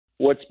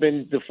what's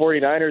been the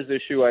 49ers'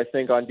 issue, I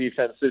think, on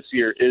defense this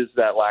year is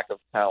that lack of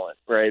talent,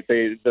 right?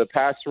 The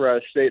pass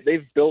rush,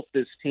 they've built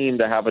this team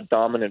to have a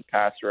dominant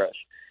pass rush,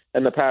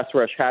 and the pass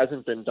rush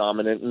hasn't been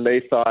dominant, and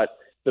they thought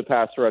the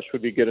pass rush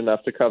would be good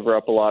enough to cover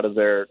up a lot of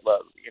their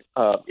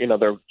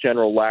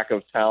general lack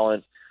of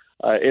talent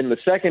in the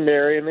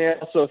secondary. And they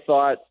also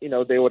thought,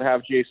 they would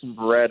have Jason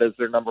Verrett as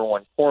their number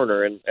one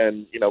corner, and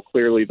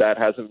clearly that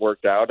hasn't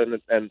worked out.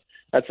 And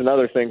that's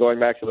another thing, going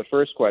back to the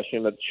first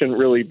question, that shouldn't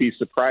really be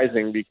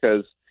surprising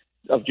because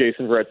of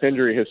Jason Verrett's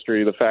injury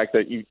history, the fact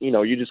that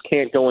you just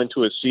can't go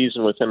into a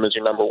season with him as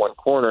your number one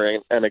corner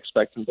and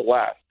expect him to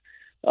last.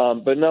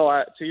 But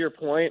no, to your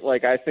point,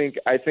 I think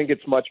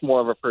it's much more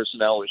of a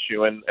personnel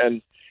issue,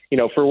 and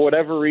for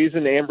whatever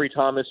reason, Ambry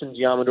Thomas and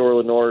Diamador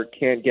Lenore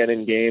can't get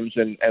in games,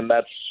 and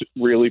that's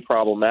really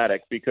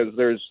problematic because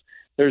there's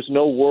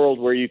no world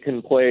where you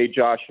can play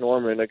Josh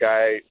Norman, a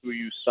guy who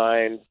you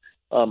signed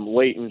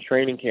late in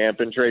training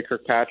camp, and Dre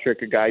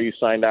Kirkpatrick, a guy you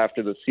signed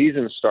after the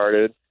season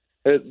started.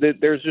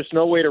 There's just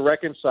no way to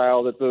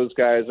reconcile that those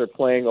guys are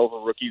playing over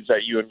rookies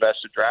that you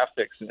invested draft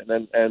picks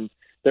in, and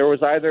there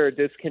was either a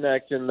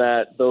disconnect in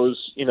that those,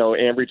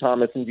 Ambry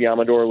Thomas and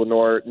Diamador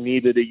Lenore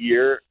needed a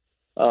year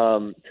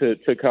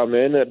to come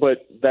in,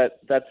 but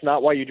that's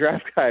not why you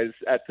draft guys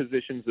at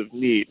positions of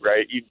need,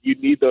 right? You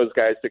need those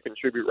guys to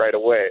contribute right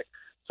away.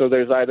 So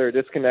there's either a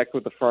disconnect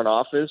with the front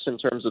office in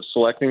terms of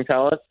selecting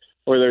talent,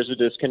 or there's a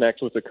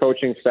disconnect with the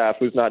coaching staff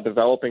who's not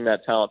developing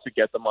that talent to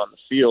get them on the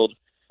field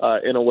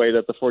in a way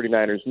that the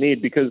 49ers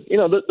need. Because,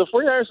 the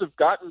 49ers have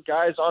gotten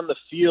guys on the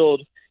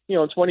field, in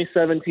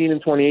 2017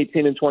 and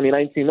 2018 and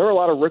 2019, there were a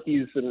lot of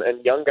rookies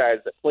and young guys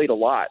that played a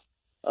lot.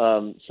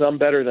 Some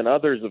better than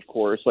others, of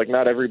course.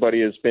 Not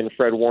everybody has been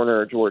Fred Warner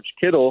or George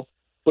Kittle,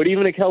 but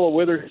even Ahkello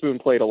Witherspoon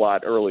played a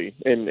lot early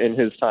in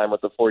his time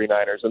with the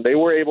 49ers, and they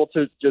were able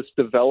to just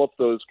develop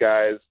those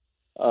guys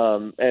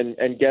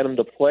and get them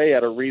to play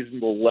at a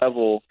reasonable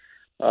level,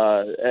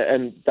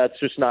 and that's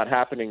just not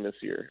happening this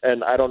year.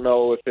 And I don't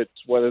know if it's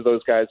whether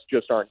those guys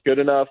just aren't good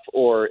enough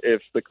or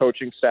if the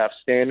coaching staff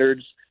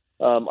standards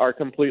are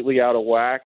completely out of whack.